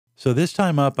So this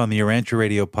time up on the Urantia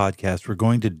Radio podcast, we're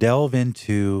going to delve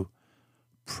into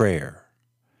prayer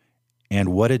and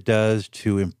what it does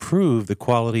to improve the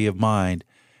quality of mind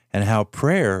and how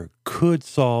prayer could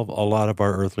solve a lot of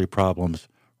our earthly problems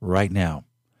right now.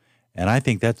 And I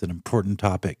think that's an important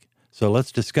topic. So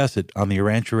let's discuss it on the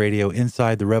Urantia Radio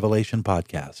Inside the Revelation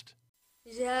podcast.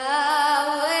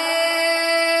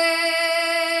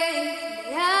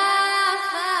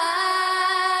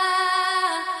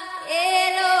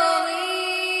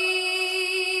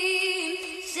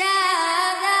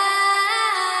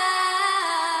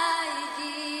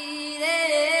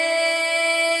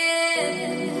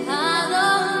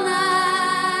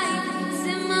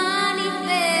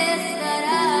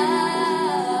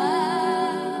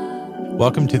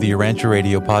 Welcome to the Urantia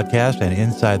Radio podcast and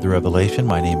Inside the Revelation.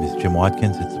 My name is Jim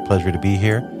Watkins. It's a pleasure to be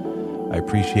here. I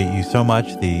appreciate you so much.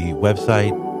 The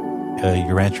website,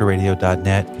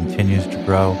 urantiaradio.net, continues to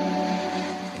grow,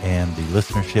 and the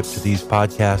listenership to these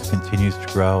podcasts continues to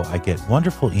grow. I get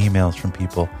wonderful emails from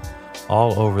people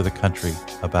all over the country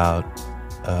about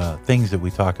things that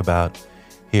we talk about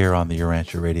here on the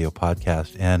Urantia Radio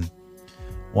podcast. And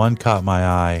one caught my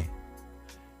eye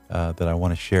that I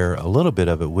want to share a little bit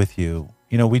of it with you.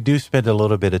 You know, we do spend a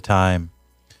little bit of time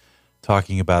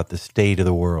talking about the state of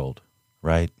the world,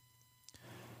 right?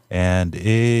 And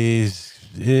a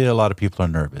lot of people are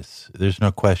nervous. There's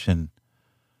no question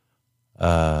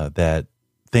that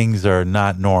things are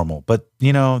not normal. But,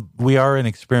 you know, we are an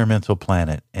experimental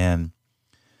planet. And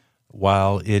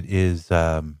while it is,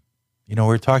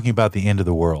 we're talking about the end of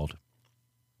the world.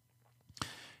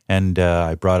 And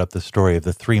I brought up the story of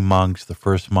the three monks. The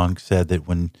first monk said that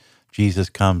when Jesus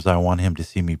comes, I want him to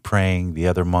see me praying. The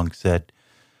other monk said,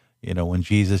 when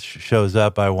Jesus shows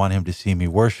up, I want him to see me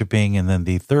worshiping. And then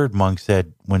the third monk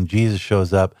said, when Jesus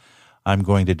shows up, I'm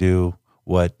going to do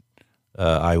what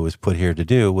I was put here to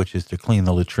do, which is to clean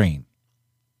the latrine.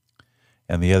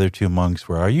 And the other two monks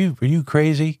were, are you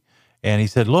crazy? And he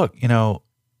said, look,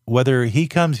 whether he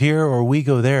comes here or we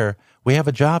go there, we have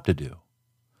a job to do.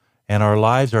 And our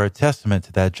lives are a testament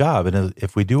to that job. And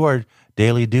if we do our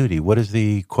daily duty, what is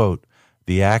the quote?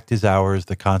 The act is ours,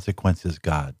 the consequence is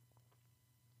God.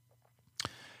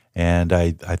 And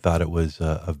I thought it was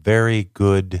a very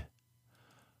good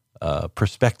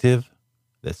perspective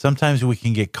that sometimes we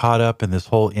can get caught up in this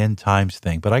whole end times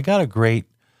thing. But I got a great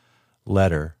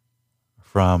letter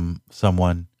from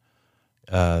someone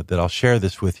that I'll share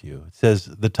this with you. It says,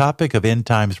 the topic of end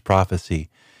times prophecy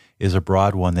is a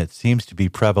broad one that seems to be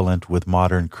prevalent with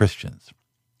modern Christians.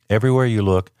 Everywhere you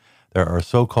look, there are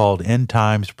so-called end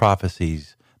times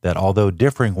prophecies that, although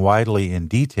differing widely in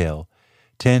detail,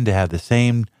 tend to have the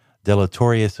same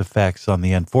deleterious effects on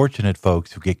the unfortunate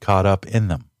folks who get caught up in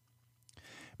them.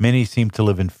 Many seem to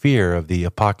live in fear of the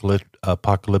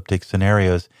apocalyptic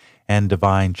scenarios and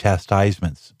divine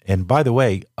chastisements. And by the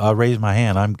way, I'll raise my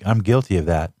hand, I'm guilty of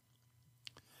that.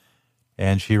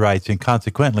 And she writes, and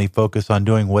consequently focus on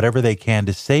doing whatever they can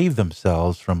to save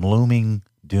themselves from looming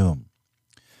doom.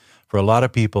 For a lot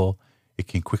of people, it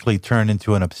can quickly turn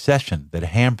into an obsession that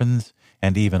hampers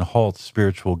and even halts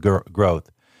spiritual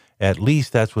growth. At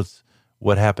least that's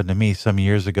what happened to me some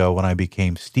years ago when I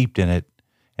became steeped in it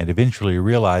and eventually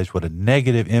realized what a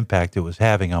negative impact it was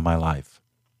having on my life.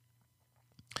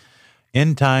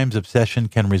 End times obsession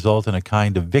can result in a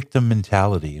kind of victim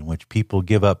mentality in which people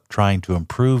give up trying to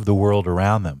improve the world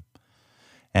around them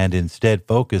and instead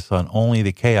focus on only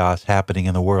the chaos happening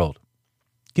in the world.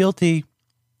 Guilty.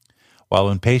 While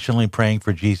impatiently praying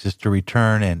for Jesus to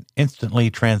return and instantly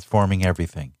transforming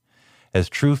everything. As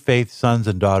true faith sons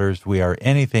and daughters, we are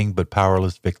anything but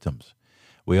powerless victims.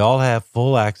 We all have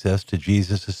full access to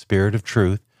Jesus' Spirit of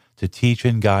truth to teach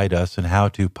and guide us in how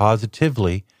to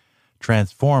positively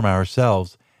transform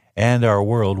ourselves and our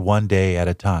world one day at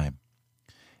a time,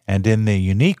 and in the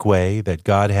unique way that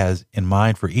God has in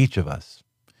mind for each of us.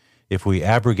 If we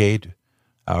abrogate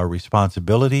our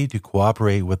responsibility to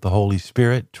cooperate with the Holy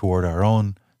Spirit toward our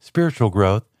own spiritual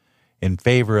growth in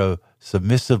favor of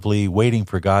submissively waiting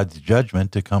for God's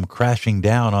judgment to come crashing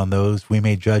down on those we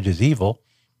may judge as evil,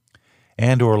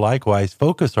 and or likewise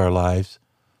focus our lives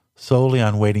solely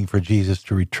on waiting for Jesus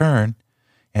to return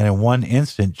and in one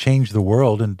instant change the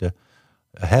world into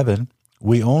heaven,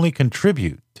 we only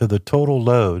contribute to the total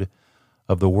load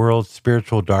of the world's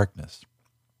spiritual darkness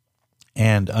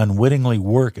and unwittingly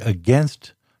work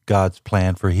against God's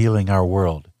plan for healing our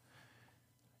world.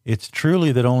 It's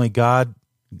truly that only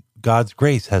God's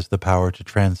grace has the power to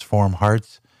transform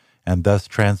hearts and thus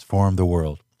transform the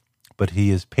world. But he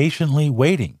is patiently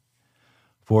waiting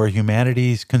for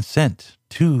humanity's consent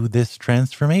to this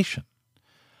transformation,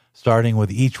 starting with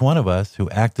each one of us who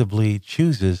actively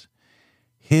chooses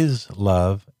his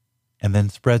love and then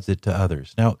spreads it to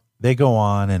others. Now, they go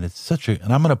on, and it's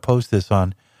and I'm going to post this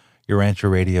on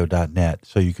yourranchoradio.net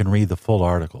so you can read the full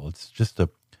article. It's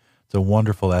a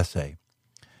wonderful essay.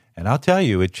 And I'll tell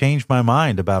you, it changed my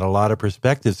mind about a lot of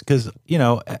perspectives because,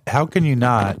 how can you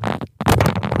not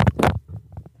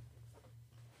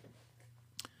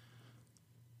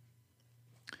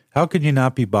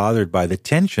be bothered by the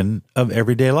tension of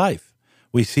everyday life?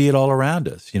 We see it all around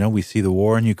us. We see the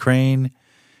war in Ukraine.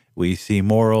 We see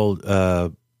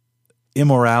moral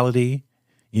immorality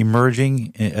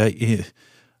emerging.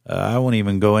 I won't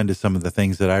even go into some of the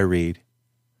things that I read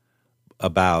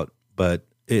about, but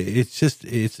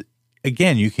it's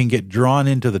again, you can get drawn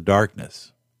into the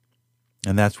darkness.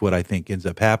 And that's what I think ends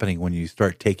up happening when you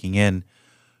start taking in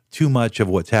too much of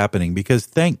what's happening. Because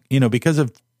because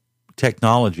of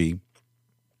technology,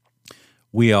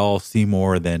 we all see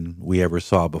more than we ever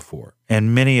saw before.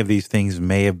 And many of these things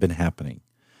may have been happening,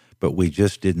 but we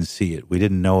just didn't see it. We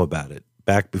didn't know about it.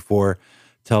 Back before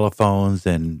telephones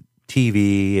and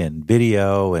TV and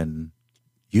video and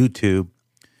YouTube,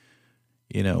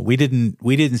 we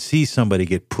didn't see somebody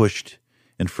get pushed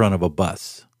in front of a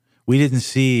bus. We didn't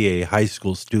see a high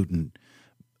school student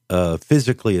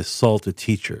physically assault a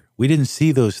teacher. We didn't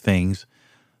see those things,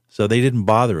 so they didn't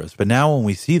bother us. But now when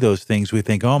we see those things, we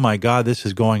think, oh my God, this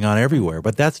is going on everywhere.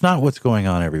 But that's not what's going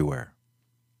on everywhere.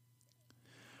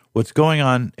 What's going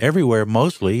on everywhere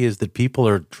mostly is that people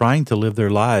are trying to live their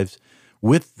lives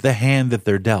with the hand that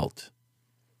they're dealt.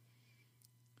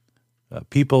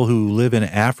 People who live in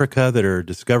Africa that are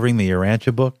discovering the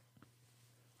Urantia book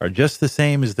are just the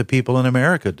same as the people in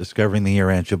America discovering the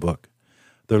Urantia book.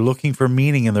 They're looking for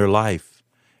meaning in their life,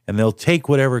 and they'll take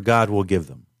whatever God will give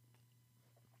them.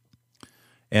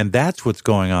 And that's what's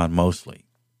going on mostly,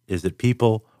 is that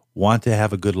people want to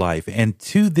have a good life. And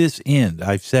to this end,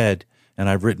 I've said, and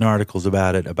I've written articles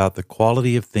about it, about the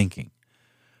quality of thinking.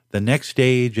 The next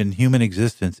stage in human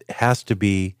existence has to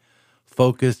be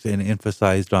focused and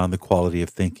emphasized on the quality of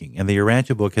thinking. And the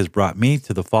Urantia book has brought me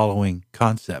to the following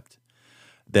concept,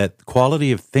 that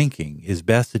quality of thinking is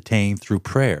best attained through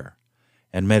prayer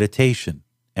and meditation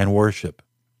and worship.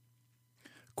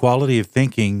 Quality of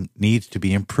thinking needs to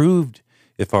be improved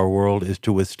if our world is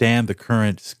to withstand the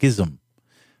current schism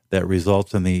that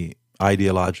results in the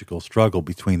ideological struggle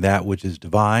between that which is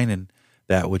divine and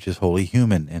that which is wholly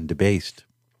human and debased.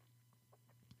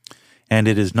 And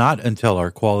it is not until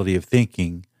our quality of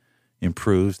thinking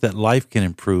improves that life can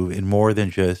improve in more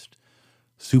than just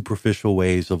superficial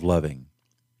ways of loving.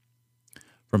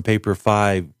 From paper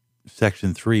 5,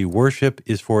 section 3, worship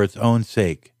is for its own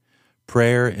sake.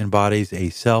 Prayer embodies a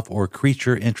self or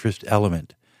creature interest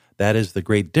element. That is the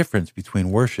great difference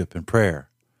between worship and prayer.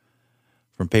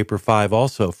 From paper 5,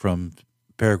 also from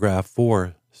paragraph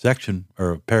 5, section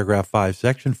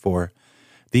 4,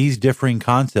 these differing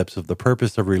concepts of the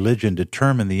purpose of religion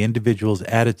determine the individual's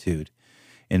attitude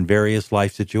in various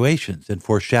life situations and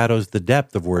foreshadows the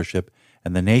depth of worship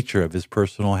and the nature of his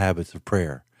personal habits of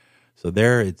prayer. So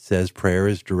there it says prayer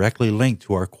is directly linked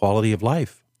to our quality of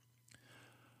life.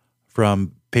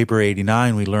 From paper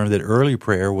 89, we learned that early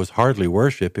prayer was hardly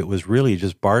worship. It was really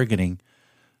just bargaining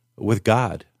with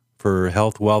God for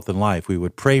health, wealth, and life. We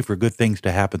would pray for good things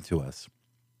to happen to us.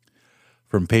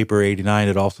 From paper 89,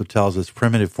 it also tells us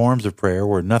primitive forms of prayer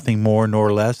were nothing more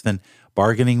nor less than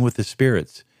bargaining with the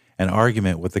spirits and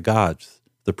argument with the gods.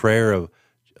 The prayer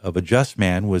of a just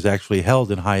man was actually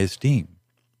held in high esteem.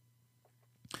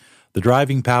 The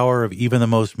driving power of even the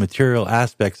most material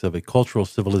aspects of a cultural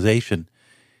civilization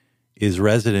is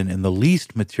resident in the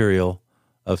least material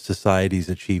of society's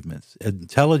achievements.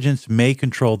 Intelligence may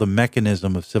control the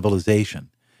mechanism of civilization.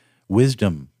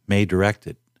 Wisdom may direct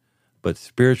it. But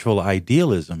spiritual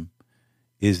idealism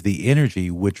is the energy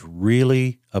which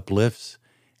really uplifts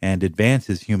and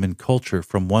advances human culture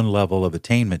from one level of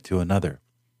attainment to another.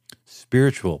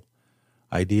 Spiritual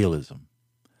idealism.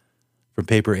 From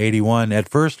paper 81, at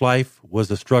first life was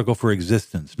a struggle for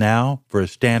existence, now for a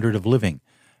standard of living.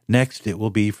 Next it will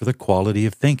be for the quality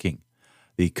of thinking,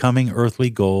 the coming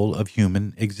earthly goal of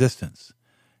human existence.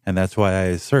 And that's why I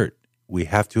assert we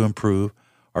have to improve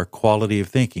our quality of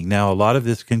thinking. Now, a lot of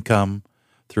this can come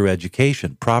through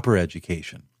education, properly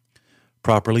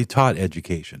taught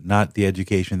education, not the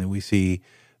education that we see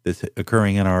that's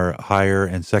occurring in our higher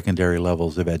and secondary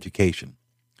levels of education,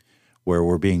 where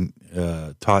we're being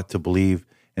taught to believe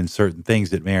in certain things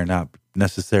that may or not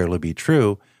necessarily be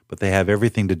true, but they have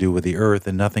everything to do with the earth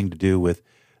and nothing to do with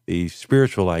the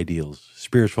spiritual ideals,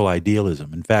 spiritual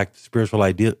idealism. In fact, spiritual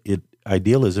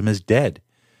idealism is dead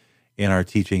in our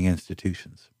teaching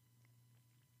institutions.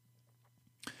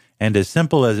 And as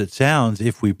simple as it sounds,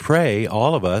 if we pray,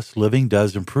 all of us, living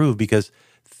does improve because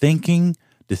thinking,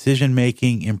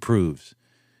 decision-making improves.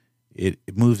 It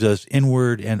moves us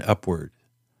inward and upward.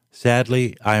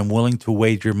 Sadly, I am willing to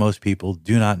wager most people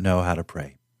do not know how to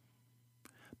pray.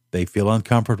 They feel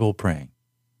uncomfortable praying.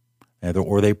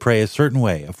 Or they pray a certain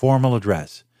way, a formal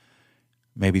address.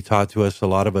 Maybe taught to us, a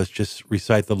lot of us just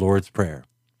recite the Lord's Prayer.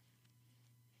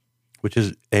 Which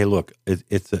is, hey, look,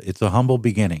 it's a humble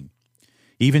beginning.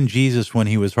 Even Jesus, when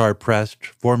he was hard-pressed,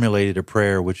 formulated a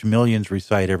prayer which millions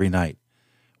recite every night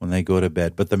when they go to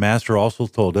bed. But the Master also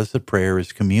told us that prayer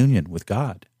is communion with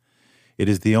God. It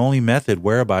is the only method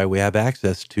whereby we have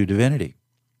access to divinity.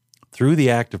 Through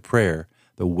the act of prayer,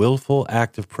 the willful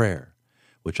act of prayer,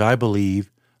 which I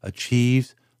believe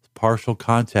achieves partial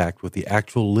contact with the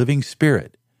actual living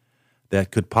spirit that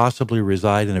could possibly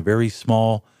reside in a very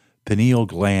small pineal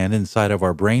gland inside of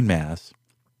our brain mass,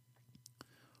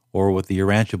 or what the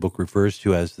Urantia book refers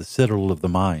to as the citadel of the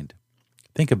mind.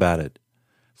 Think about it.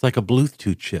 It's like a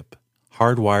Bluetooth chip,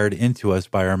 hardwired into us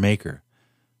by our Maker,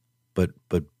 but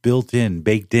built in,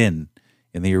 baked in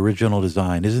the original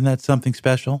design. Isn't that something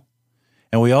special?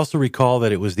 And we also recall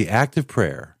that it was the act of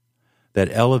prayer that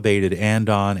elevated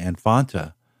Andon and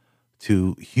Fanta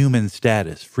to human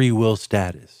status, free will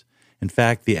status. In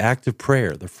fact, the act of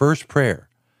prayer, the first prayer,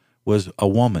 was a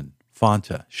woman,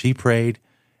 Fanta. She prayed,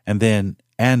 and then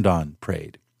Andon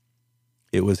prayed.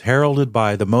 It was heralded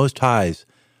by the Most Highs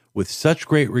with such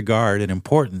great regard and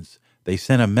importance, they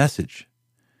sent a message.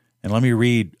 And let me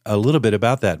read a little bit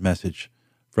about that message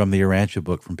from the Urantia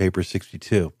book from paper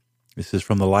 62. This is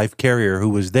from the life carrier who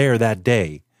was there that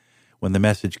day when the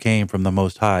message came from the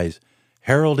Most Highs,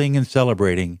 heralding and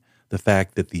celebrating the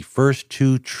fact that the first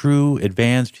two true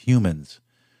advanced humans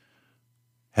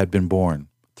had been born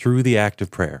through the act of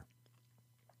prayer.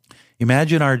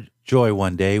 Imagine our joy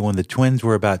one day when the twins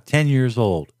were about 10 years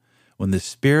old, when the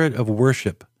spirit of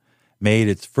worship made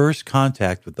its first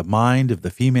contact with the mind of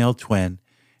the female twin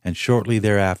and shortly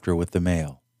thereafter with the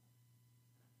male.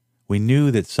 We knew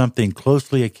that something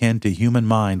closely akin to human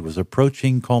mind was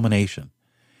approaching culmination,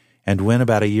 and when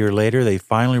about a year later they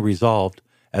finally resolved,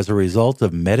 as a result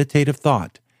of meditative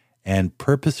thought and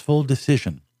purposeful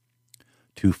decision,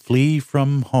 to flee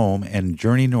from home and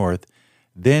journey north,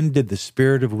 then did the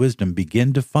spirit of wisdom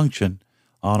begin to function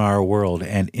on our world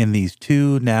and in these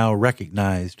two now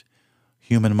recognized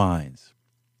human minds.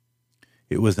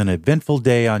 It was an eventful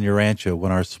day on Urantia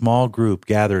when our small group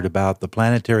gathered about the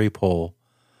planetary pole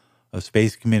of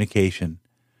space communication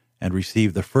and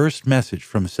received the first message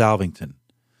from Salvington.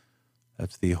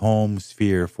 That's the home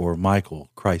sphere for Michael,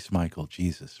 Christ Michael,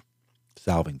 Jesus,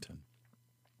 Salvington.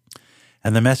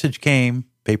 And the message came,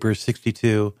 paper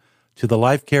 62, to the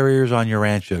life carriers on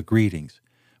Urantia, greetings.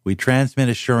 We transmit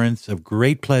assurance of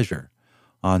great pleasure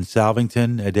on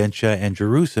Salvington, Adentia, and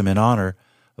Jerusalem in honor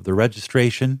of the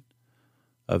registration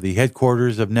of the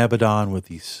headquarters of Nebadon with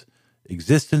the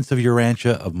existence of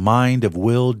Urantia of mind, of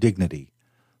will, dignity.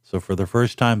 So for the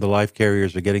first time, the life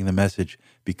carriers are getting the message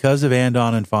because of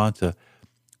Andon and Fanta,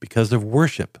 because of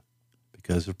worship,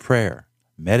 because of prayer,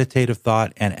 meditative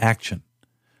thought, and action.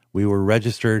 We were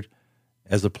registered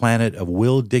as a planet of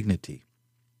will, dignity.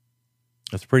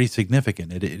 That's pretty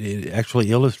significant. It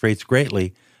actually illustrates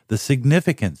greatly the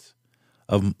significance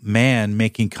of man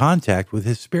making contact with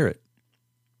his spirit.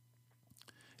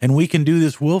 And we can do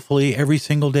this willfully every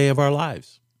single day of our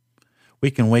lives.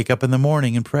 We can wake up in the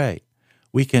morning and pray.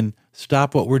 We can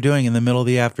stop what we're doing in the middle of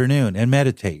the afternoon and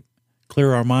meditate,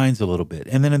 clear our minds a little bit.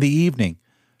 And then in the evening,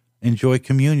 enjoy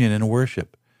communion and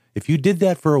worship. If you did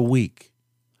that for a week,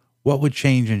 what would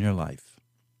change in your life?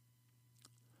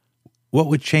 What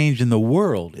would change in the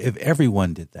world if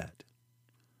everyone did that?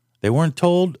 They weren't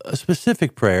told a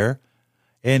specific prayer,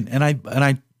 and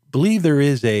I believe there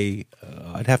is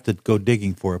I'd have to go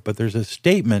digging for it, but there's a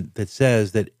statement that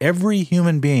says that every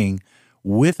human being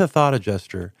with a thought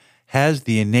adjuster has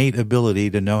the innate ability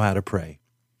to know how to pray.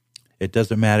 It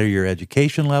doesn't matter your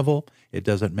education level. It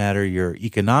doesn't matter your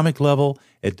economic level.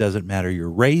 It doesn't matter your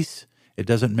race. It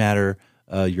doesn't matter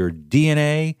your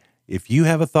DNA. If you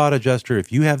have a thought adjuster,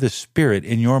 if you have the spirit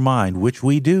in your mind, which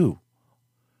we do,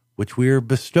 which we are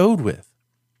bestowed with,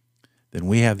 then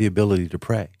we have the ability to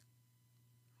pray.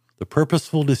 The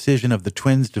purposeful decision of the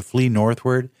twins to flee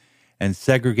northward and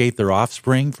segregate their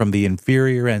offspring from the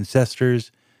inferior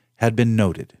ancestors had been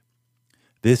noted.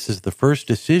 This is the first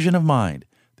decision of mind,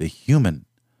 the human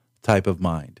type of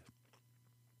mind.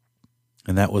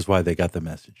 And that was why they got the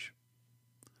message.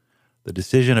 The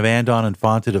decision of Andon and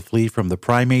Fanta to flee from the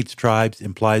primates tribes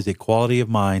implies a quality of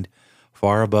mind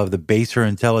far above the baser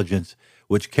intelligence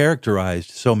which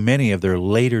characterized so many of their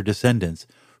later descendants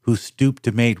who stooped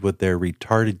to mate with their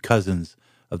retarded cousins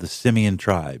of the simian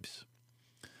tribes.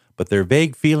 But their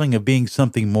vague feeling of being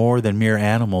something more than mere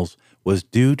animals was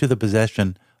due to the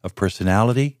possession of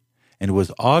personality and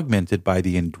was augmented by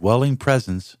the indwelling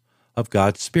presence of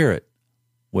God's Spirit,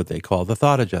 what they call the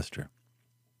thought adjuster.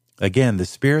 Again, the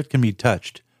Spirit can be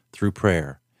touched through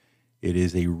prayer. It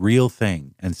is a real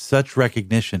thing, and such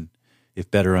recognition, if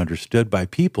better understood by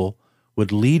people,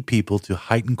 would lead people to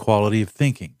heightened quality of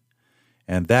thinking,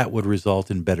 and that would result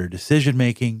in better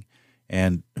decision-making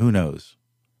and, who knows,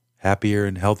 happier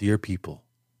and healthier people.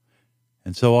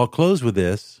 And so I'll close with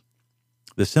this.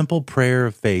 The simple prayer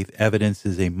of faith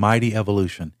evidences a mighty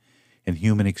evolution in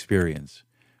human experience,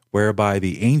 whereby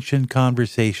the ancient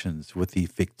conversations with the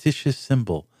fictitious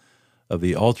symbol of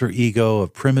the alter ego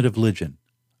of primitive religion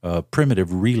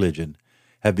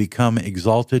have become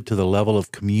exalted to the level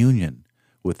of communion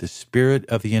with the Spirit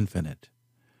of the infinite,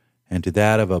 and to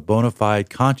that of a bona fide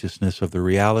consciousness of the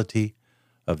reality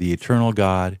of the eternal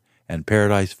God and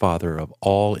Paradise Father of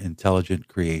all intelligent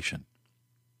creation.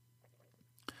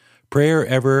 Prayer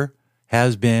ever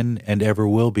has been and ever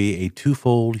will be a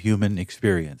twofold human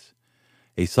experience,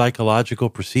 a psychological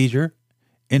procedure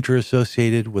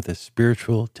interassociated with a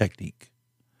spiritual technique.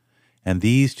 And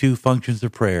these two functions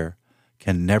of prayer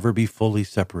can never be fully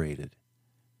separated.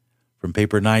 From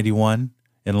paper 91,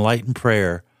 enlightened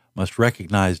prayer must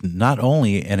recognize not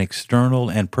only an external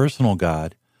and personal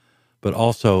God, but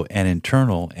also an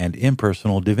internal and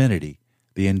impersonal divinity,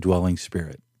 the indwelling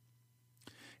Spirit.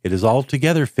 It is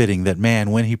altogether fitting that man,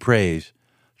 when he prays,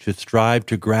 should strive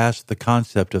to grasp the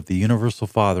concept of the universal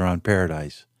Father on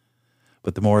paradise.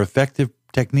 But the more effective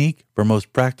technique for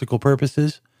most practical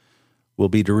purposes will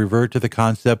be to revert to the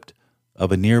concept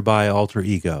of a nearby alter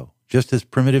ego, just as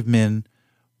primitive men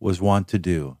was wont to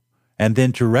do, and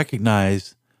then to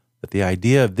recognize that the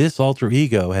idea of this alter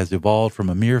ego has evolved from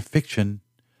a mere fiction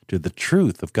to the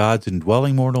truth of God's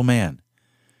indwelling mortal man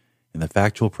in the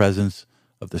factual presence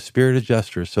of the Spirit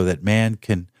adjuster, so that man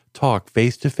can talk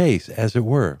face to face, as it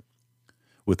were,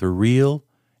 with a real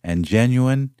and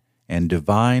genuine and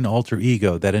divine alter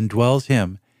ego that indwells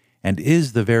him and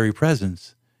is the very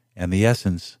presence and the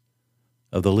essence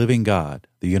of the living God,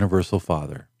 the universal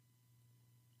Father.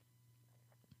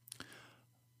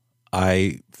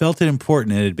 I felt it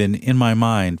important, and it had been in my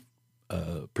mind,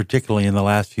 particularly in the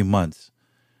last few months,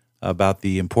 about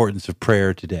the importance of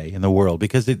prayer today in the world,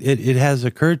 because it has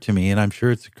occurred to me, and I'm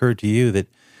sure it's occurred to you, that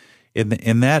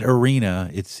in that arena,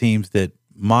 it seems that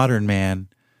modern man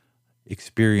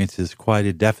experiences quite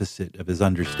a deficit of his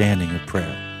understanding of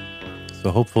prayer. So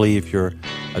hopefully, if you're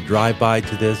a drive-by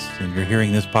to this and you're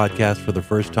hearing this podcast for the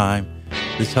first time,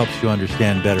 this helps you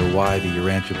understand better why the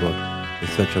Urantia book is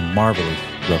such a marvelous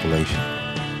revelation.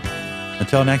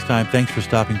 Until next time, thanks for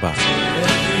stopping by.